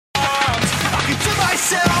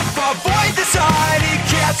yourself, avoid the society,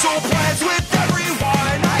 cancel plans with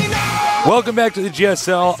everyone I know. Welcome back to the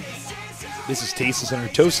GSL. This is Tasis and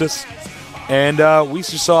Artosis. And we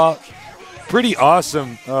just saw pretty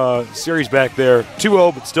awesome series back there.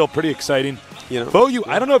 2-0, but still pretty exciting. You know, Boyu,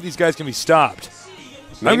 I don't know if these guys can be stopped.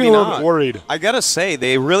 Maybe I'm getting a little not. bit worried. I gotta say,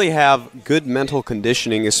 they really have good mental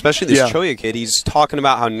conditioning, especially this Choya kid. He's talking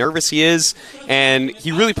about how nervous he is, and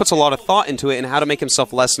he really puts a lot of thought into it and how to make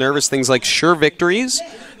himself less nervous. Things like sure victories,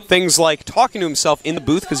 things like talking to himself in the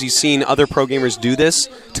booth because he's seen other pro gamers do this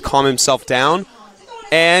to calm himself down.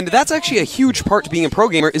 And that's actually a huge part to being a pro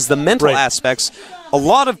gamer is the mental aspects. A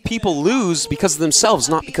lot of people lose because of themselves,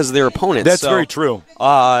 not because of their opponents. That's very true.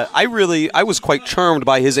 I was quite charmed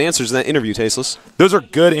by his answers in that interview, Tasteless. Those are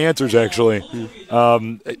good answers, actually.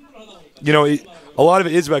 You know, a lot of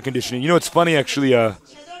it is about conditioning. You know, it's funny, actually, on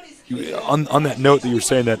that note that you were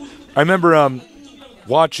saying that, I remember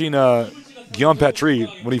watching Guillaume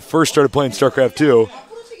Patry when he first started playing StarCraft 2,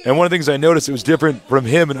 and one of the things I noticed, it was different from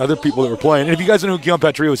him and other people that were playing. And if you guys don't know who Guillaume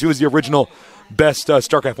Patry was, he was the original best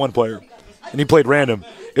StarCraft 1 player. And he played random,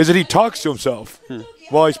 is that he talks to himself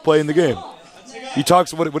while he's playing the game. He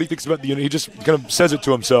talks what he thinks about the unit. He just kind of says it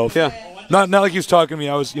to himself. Yeah. Not like he was talking to me.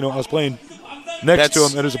 I was playing next to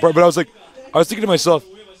him at his apartment. But I was thinking to myself,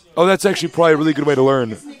 oh, that's actually probably a really good way to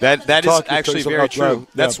learn. That is actually very true.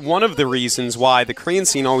 That's one of the reasons why the Korean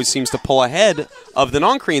scene always seems to pull ahead of the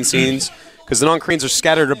non-Korean scenes, because the non-Koreans are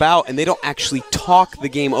scattered about and they don't actually talk the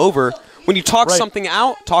game over. When you talk something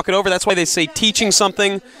out, talk it over. That's why they say teaching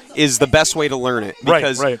something is the best way to learn it.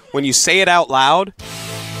 Because when you say it out loud,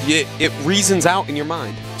 it reasons out in your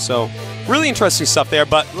mind. So really interesting stuff there.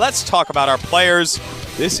 But let's talk about our players.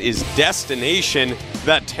 This is Destination,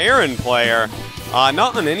 the Terran player.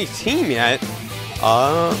 Not on any team yet.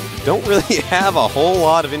 Don't really have a whole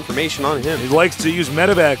lot of information on him. He likes to use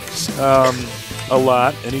medevacs a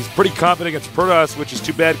lot, and he's pretty confident against Protoss, which is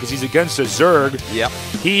too bad because he's against a Zerg. Yep.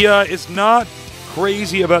 He is not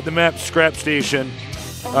crazy about the map Scrap Station,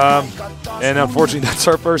 and unfortunately that's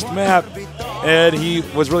our first map, and he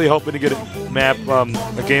was really hoping to get a map,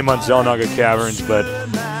 a game on Zelnaga Caverns, but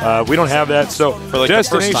we don't have that, so for like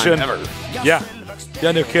Destination, the first time ever.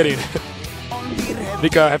 Yeah, no kidding. I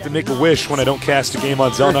think I have to make a wish when I don't cast a game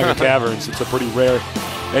on Zelnaga Caverns. It's a pretty rare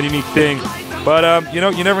and unique thing. But, you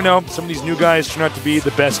know, you never know. Some of these new guys turn out to be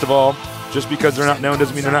the best of all. Just because they're not known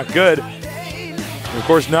doesn't mean they're not good. And of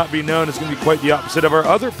course, not being known is going to be quite the opposite of our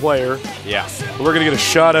other player. Yeah. Who we're going to get a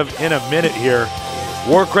shot of in a minute here.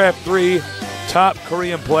 Warcraft 3, top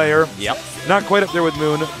Korean player. Yep. Not quite up there with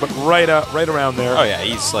Moon, but right around there. Oh, yeah.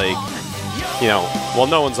 He's like, you know, well,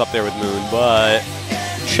 no one's up there with Moon, but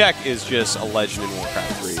Czech is just a legend in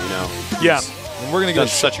Warcraft 3, you know? Yeah. And we're going to get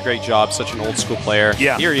such a great job, such an old school player.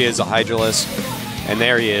 Yeah. Here he is, a Hydralisk, and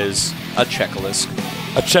there he is, a Czechalisk.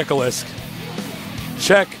 A Czechalisk.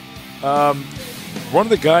 Czech, one of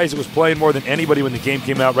the guys that was playing more than anybody when the game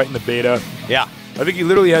came out right in the beta. Yeah. I think he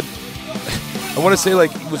literally had, I want to say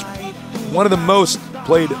like he was one of the most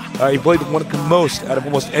played, he played one of the most out of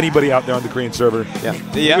almost anybody out there on the Korean server. Yeah.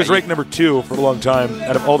 He was ranked number 2 for a long time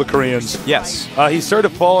out of all the Koreans. Yes. He started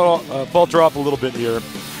to falter off a little bit here.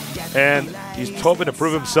 And he's hoping to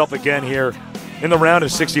prove himself again here in the round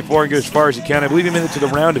of 64 and get as far as he can. I believe he made it to the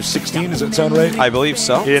round of 16. Does that sound right? I believe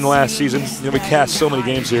so. In last season. You know, we cast so many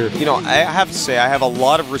games here. You know, I have to say, I have a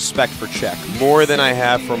lot of respect for Czech, more than I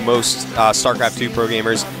have for most StarCraft 2 pro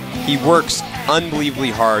gamers. He works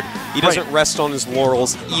unbelievably hard. He doesn't rest on his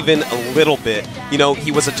laurels even a little bit. You know,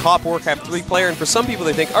 he was a top Warcraft 3 player, and for some people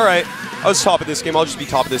they think, all right, I was top of this game, I'll just be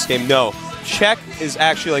top of this game. No. Czech is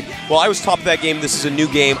actually like, well, I was top of that game, this is a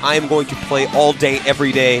new game, I am going to play all day,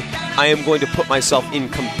 every day, I am going to put myself in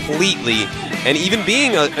completely, and even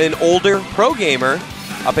being an older pro gamer,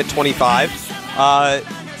 up at 25,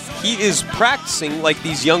 he is practicing like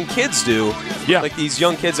these young kids do. Yeah. Like these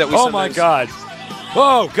young kids that we Oh my God.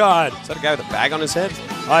 Oh God. Is that a guy with a bag on his head?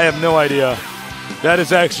 I have no idea. That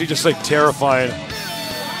is actually just like terrifying.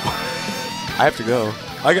 I have to go.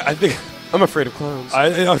 I think... I'm afraid of clowns. I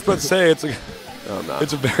was about to say, it's like, no, I'm not.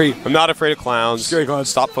 It's a very... I'm not afraid of clowns. Scary clowns.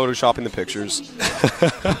 Stop photoshopping the pictures.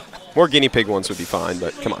 More guinea pig ones would be fine,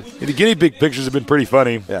 but come on. The guinea pig pictures have been pretty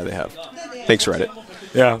funny. Yeah, they have. Thanks, Reddit.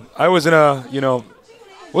 Yeah, I wasn't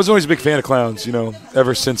wasn't always a big fan of clowns, you know,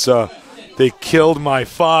 ever since they killed my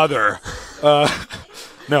father.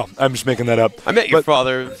 No, I'm just making that up. I met your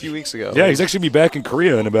father a few weeks ago. Yeah, he's actually be back in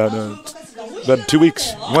Korea in about 2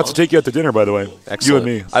 weeks. He wants to take you out to dinner, by the way. Excellent.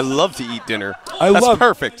 You and me. I love to eat dinner. That's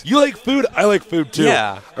perfect. You like food? I like food, too.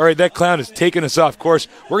 Yeah. All right, that clown is taking us off course.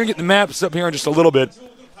 We're going to get the maps up here in just a little bit.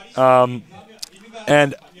 And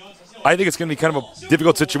I think it's going to be kind of a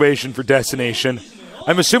difficult situation for Destination.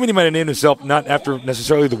 I'm assuming he might have named himself not after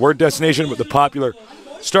necessarily the word destination, but the popular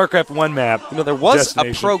StarCraft 1 map. You know, there was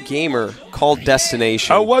a pro gamer called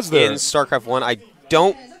Destination. Oh, was there? In StarCraft 1. I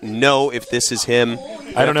don't know if this is him.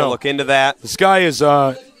 I don't know. Look into that. This guy is he's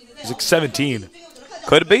like 17.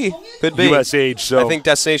 Could be. Could be. U.S. age, so. I think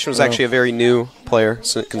Destination was actually a very new player,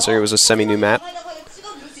 considering it was a semi-new map.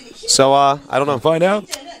 So, I don't know. Find out?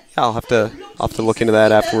 Yeah, I'll have to look into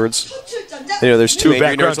that afterwards. You know, there's two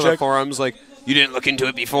angry nerds on the forums like, you didn't look into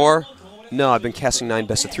it before? No, I've been casting 9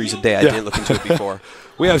 best of 3s a day. I didn't look into it before.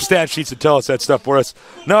 We have stat sheets that tell us that stuff for us.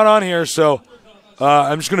 Not on here, so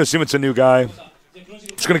I'm just going to assume it's a new guy.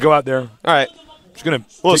 Just going to go out there. All right. Just gonna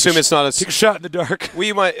we'll assume it's not take a shot in the dark.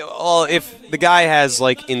 We might. Well, if the guy has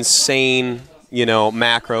like insane,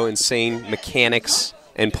 macro, insane mechanics,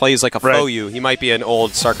 and plays like a faux you, he might be an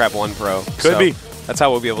old StarCraft 1 pro. Could be. That's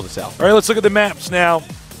how we'll be able to tell. All right, let's look at the maps now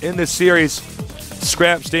in this series: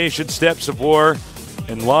 Scrap Station, Steps of War,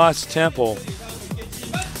 and Lost Temple.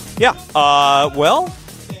 Yeah. Well,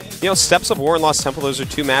 Steps of War and Lost Temple. Those are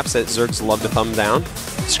 2 maps that Zergs love to thumb down.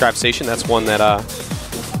 Scrap Station. That's one that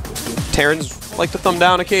Terrans like to thumb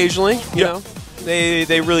down occasionally. You know,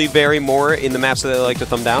 they really vary more in the maps that they like to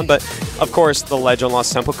thumb down. But of course, the ledge on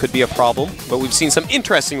Lost Temple could be a problem. But we've seen some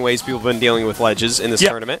interesting ways people have been dealing with ledges in this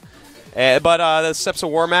tournament. But the Steps of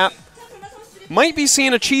War map might be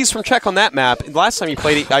seeing a cheese from Czech on that map. Last time he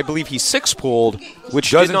played it, I believe he 6-pooled,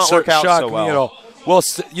 which did not work out so well. Me at all. Well,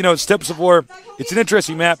 Steps of War, it's an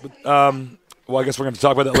interesting map. But, well, I guess we're going to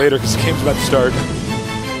talk about that later because the game's about to start.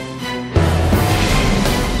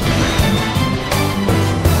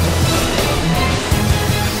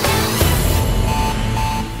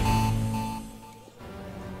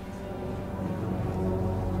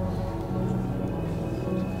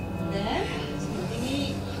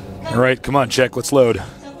 All right, come on, Czech, let's load.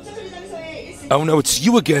 Oh, no, it's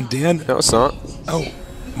you again, Dan. No, it's not. Oh,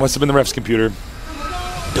 must have been the ref's computer.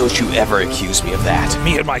 Don't you ever accuse me of that.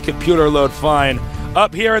 Me and my computer load fine.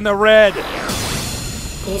 Up here in the red.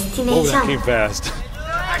 Oh, that came fast.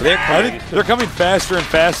 They're coming faster and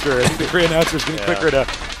faster. I think the Korean announcer's getting quicker to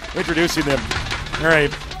introducing them. All right.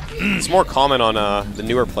 It's more common on the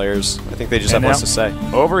newer players. I think they just have less to say.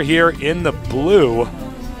 Over here in the blue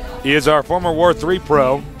is our former War 3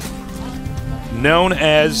 pro, known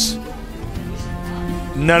as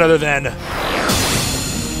none other than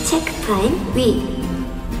Checkpoint B.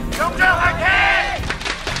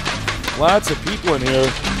 Lots of people in here.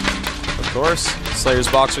 Of course. Slayer's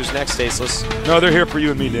Boxers next, Staceless. No, they're here for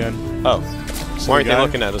you and me, Dan. Oh. Why aren't they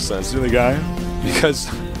looking at us then? Silly guy. Because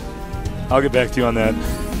I'll get back to you on that.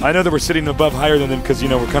 I know that we're sitting above higher than them because, we're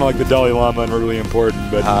kind of like the Dalai Lama and we're really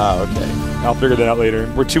important. But okay. I'll figure that out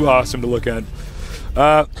later. We're too awesome to look at.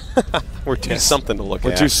 We're too something to look at.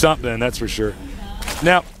 We're too something, that's for sure.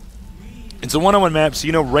 Now, it's a one-on-one map, so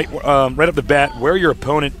you know right up the bat where your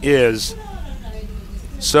opponent is.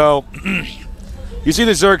 So, you see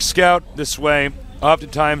the Zerg scout this way.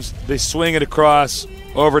 Oftentimes, they swing it across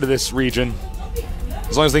over to this region,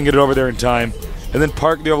 as long as they can get it over there in time. And then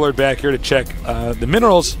park the Overlord back here to check the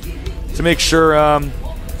minerals to make sure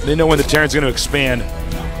they know when the Terran's going to expand.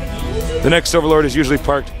 The next Overlord is usually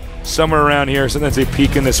parked somewhere around here. Sometimes they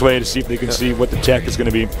peek in this way to see if they can see what the tech is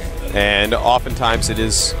going to be. And oftentimes it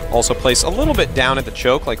is also placed a little bit down at the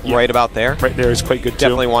choke, like right about there. Right there is quite good,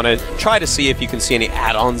 Definitely want to try to see if you can see any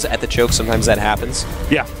add-ons at the choke. Sometimes that happens.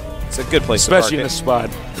 Yeah. It's a good place especially to in this spot.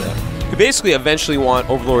 Yeah. You basically eventually want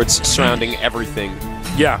Overlords surrounding everything.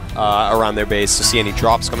 Yeah. Around their base to see any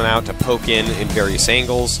drops coming out, to poke in various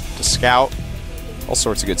angles, to scout, all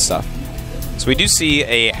sorts of good stuff. So we do see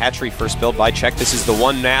a hatchery first build by Czech. This is the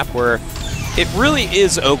one map where it really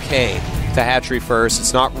is okay to hatchery first.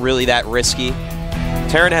 It's not really that risky.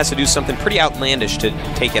 Terran has to do something pretty outlandish to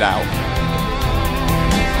take it out.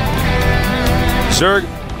 Zerg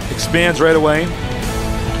expands right away.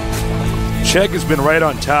 Czech has been right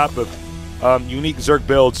on top of unique Zerg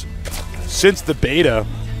builds since the beta,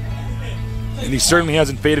 and he certainly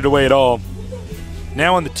hasn't faded away at all.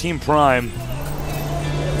 Now on the Team Prime,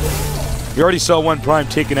 we already saw one Prime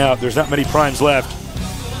taken out. There's not many Primes left.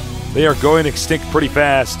 They are going extinct pretty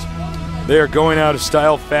fast. They are going out of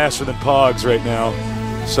style faster than Pogs right now.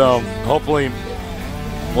 So hopefully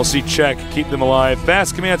we'll see Czech keep them alive.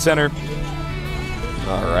 Fast Command Center.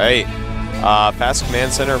 All right. Fast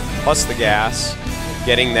Command Center plus the gas.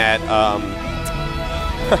 Getting that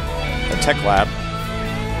a tech lab.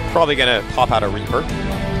 Probably going to pop out a Reaper.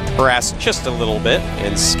 Harass just a little bit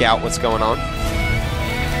and scout what's going on.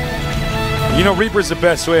 Reaper's the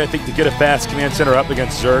best way, I think, to get a fast command center up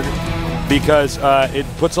against Zerg because it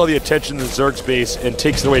puts all the attention to the Zerg's base and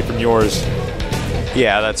takes it away from yours.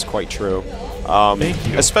 Yeah, that's quite true. Thank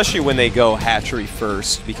you. Especially when they go hatchery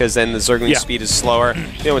first, because then the Zergling speed is slower.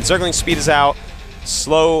 You know, when Zergling speed is out,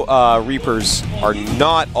 slow Reapers are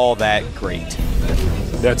not all that great.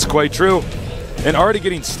 That's quite true. And already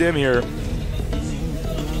getting stim here.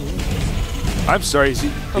 I'm sorry,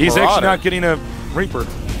 he's actually not getting a Reaper.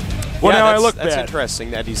 Well, now I look bad. That's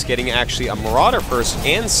interesting that he's getting actually a Marauder first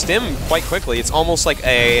and stim quite quickly. It's almost like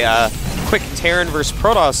a quick Terran versus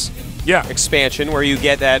Protoss expansion where you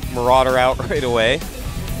get that Marauder out right away.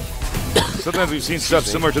 Sometimes we've seen stuff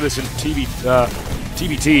similar to this in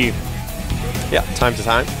TBT. Yeah, time to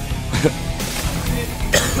time.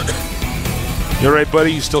 You all right,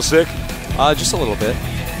 buddy? You still sick? Just a little bit.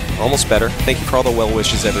 Almost better. Thank you for all the well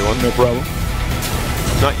wishes, everyone. No problem.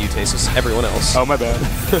 Not you, Tasis. Everyone else. Oh, my bad.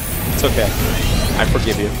 It's okay. I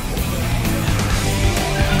forgive you.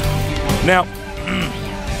 Now,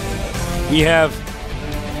 we have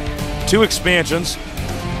 2 expansions,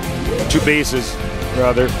 2 bases,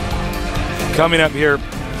 rather, coming up here,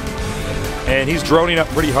 and he's droning up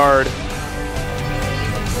pretty hard.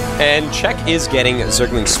 And Czech is getting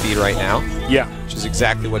Zergling speed right now. Yeah. Which is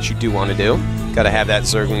exactly what you do want to do. Got to have that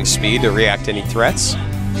Zergling speed to react to any threats.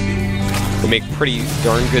 They make pretty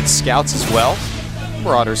darn good scouts as well.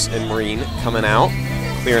 Marauders and Marine coming out,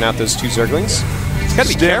 clearing out those 2 Zerglings. It's got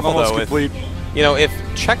to be careful, though. If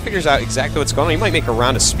Czech figures out exactly what's going on, he might make a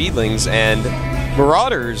round of Speedlings, and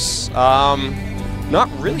Marauders, not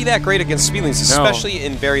really that great against Speedlings, especially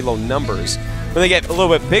in very low numbers. When they get a little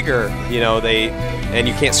bit bigger, and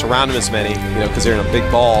you can't surround them as many, because they're in a big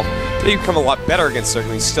ball, they become a lot better against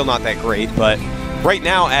Zerglings. Still not that great, but right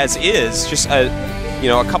now, as is, just a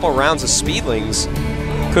couple rounds of Speedlings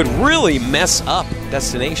could really mess up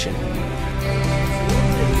Destination.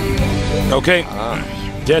 Okay.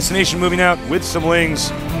 Destination moving out with some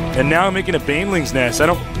Lings, and now making a Baneling's nest. I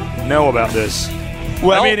don't know about this.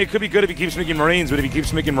 Well, I mean, it could be good if he keeps making Marines, but if he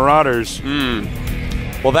keeps making Marauders...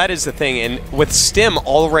 Well, that is the thing, and with Stim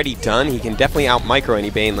already done, he can definitely out-micro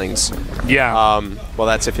any Banelings. Yeah. Well,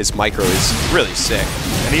 that's if his micro is really sick.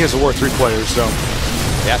 And he has a War 3 player, so...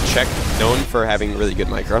 Yeah, Czech known for having really good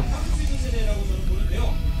micro.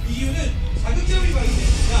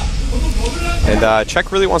 And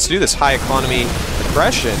Czech really wants to do this high economy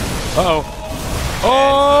aggression. Uh-oh.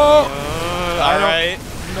 Oh! All right.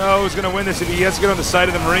 No, who's going to win this if he has to get on the side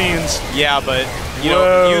of the Marines? Yeah, but,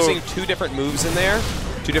 using 2 different moves in there,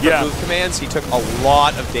 2 different move commands, he took a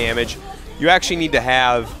lot of damage. You actually need to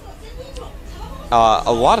have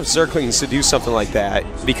a lot of Zerglings to do something like that,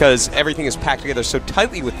 because everything is packed together so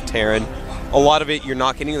tightly with the Terran. A lot of it you're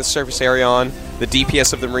not getting the surface area on. The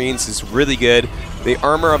DPS of the Marines is really good. The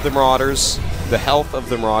armor of the Marauders, the health of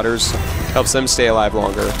the Marauders helps them stay alive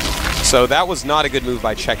longer. So that was not a good move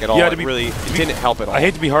by Czech at all. It didn't help at all. I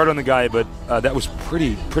hate to be hard on the guy, but that was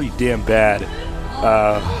pretty damn bad.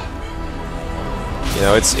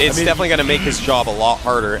 It's definitely going to make his job a lot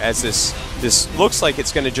harder, as this looks like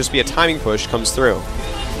it's going to just be a timing push comes through.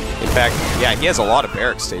 In fact, yeah, he has a lot of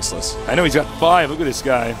barracks, Tasteless. I know he's got 5. Look at this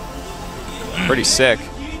guy. Pretty sick.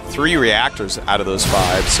 3 reactors out of those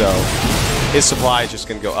 5, so his supply is just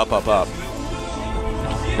going to go up, up, up.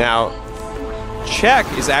 Now, Czech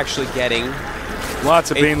is actually getting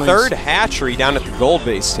lots of a Banelings. 3rd hatchery down at the gold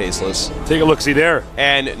base, Tasteless. Take a look-see there.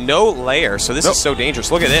 And no layer, so this is so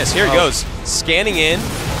dangerous. Look at this. Here he goes. Scanning in.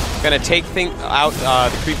 Going to take out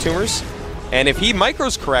the creep tumors. And if he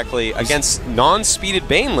micros correctly against non-speeded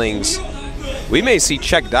Banelings, we may see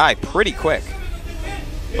Czech die pretty quick.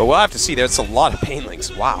 But we'll have to see. That's a lot of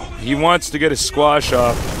Banelings. Wow. He wants to get a squash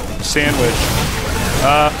off, a sandwich.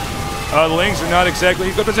 The Lings are not exactly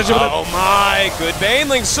in good position. Oh my, good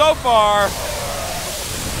Banelings so far.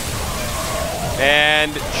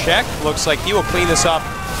 And Czech looks like he will clean this up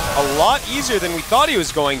a lot easier than we thought he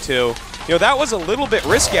was going to. That was a little bit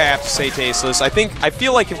risky, I have to say, Tasteless. I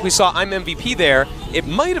feel like if we saw I'm MVP there, it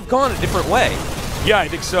might have gone a different way. Yeah, I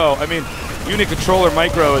think so. I mean, unit controller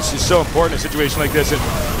micro is so important in a situation like this.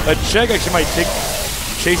 And Czech actually might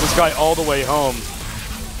chase this guy all the way home.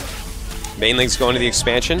 Banelings going to the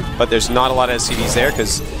expansion, but there's not a lot of SCVs there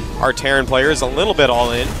because our Terran player is a little bit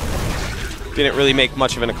all in. Didn't really make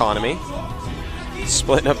much of an economy.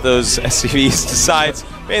 Splitting up those SCVs decides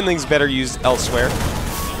Banelings better used elsewhere.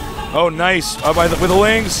 Oh, nice. With the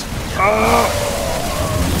Lings.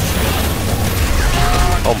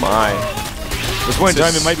 Oh, my. At this point in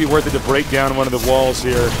time, it might be worth it to break down one of the walls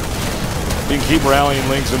here. You can keep rallying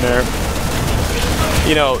Lings in there.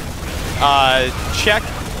 Czech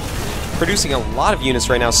producing a lot of units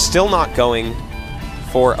right now, still not going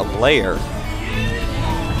for a layer.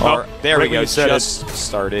 There we go, just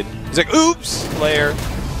started. He's like, oops, layer.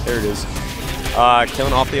 There it is.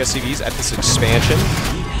 killing off the SCVs at this expansion.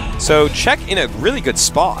 So Czech in a really good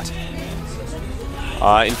spot.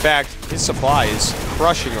 In fact, his supply is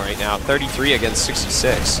crushing right now. 33 against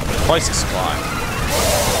 66. Twice the supply.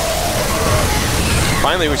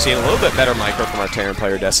 Finally, we're seeing a little bit better micro from our Terran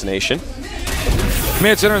player Destination.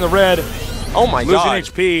 Command center in the red. Oh my god.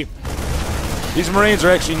 Losing HP. These Marines are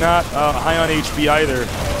actually not high on HP either.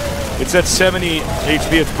 It's at 70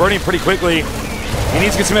 HP. It's burning pretty quickly. He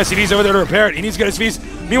needs to get some SCVs over there to repair it. He needs to get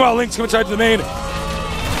SCVs. Meanwhile, Link's coming inside to the main.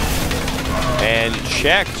 And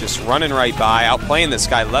Czech just running right by, outplaying this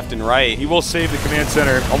guy left and right. He will save the command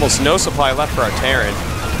center. Almost no supply left for our Terran.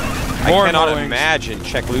 More I cannot Lings. imagine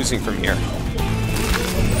Czech losing from here.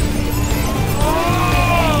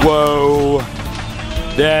 Whoa.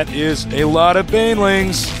 That is a lot of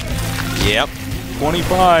Banelings. Yep.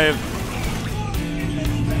 25.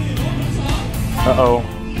 Uh-oh.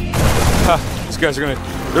 These guys are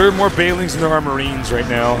gonna... There are more Banelings than there are Marines right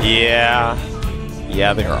now. Yeah.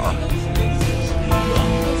 Yeah, there are.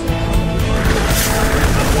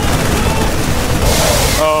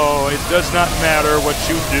 Oh, it does not matter what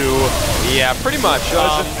you do. Yeah, pretty much. It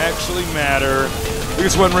doesn't actually matter. Look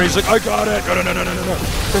at one Marine's like, I got it. No.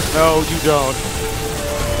 No, you don't.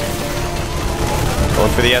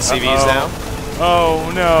 Going for the SCVs now.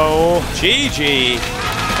 Oh, no. GG.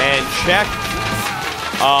 And Czech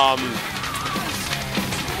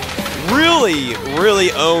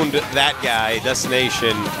really owned that guy,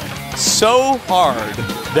 Destination, so hard.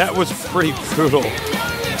 That was pretty brutal.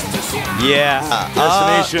 Yeah.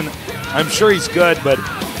 Destination, I'm sure he's good, but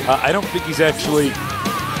I don't think he's actually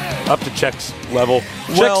up to Czech's level.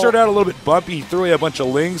 Czech started out a little bit bumpy. He threw away a bunch of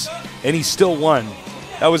Lings, and he still won.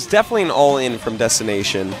 That was definitely an all-in from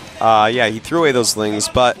Destination. Yeah, he threw away those Lings,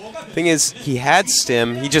 but the thing is, he had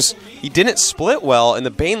Stim. He didn't split well, and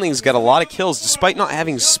the Banelings got a lot of kills despite not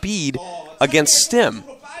having speed against Stim.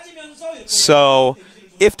 So,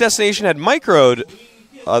 if Destination had microed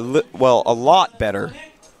a lot better,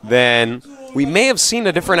 then we may have seen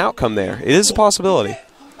a different outcome there. It is a possibility.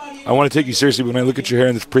 I want to take you seriously, but when I look at your hair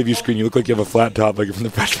in this preview screen, you look like you have a flat top, like you're from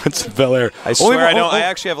the Fresh Prince of Bel-Air. I swear I don't. I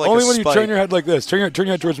actually have like only a when spike. you turn your head like this. Turn your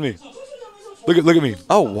head towards me. Look at me.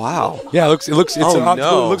 Oh wow. Yeah, it looks no. It looks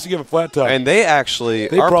like you have a flat top. And they actually,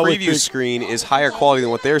 our preview screen is higher quality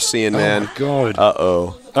than what they're seeing, man. Oh my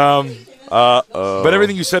god. But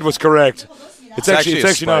everything you said was correct. It's actually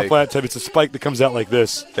not a spike. flat top. It's a spike that comes out like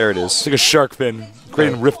this. There it is. It's like a shark fin,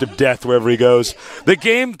 creating a rift of death wherever he goes. The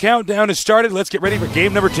game countdown has started. Let's get ready for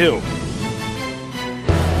game number 2.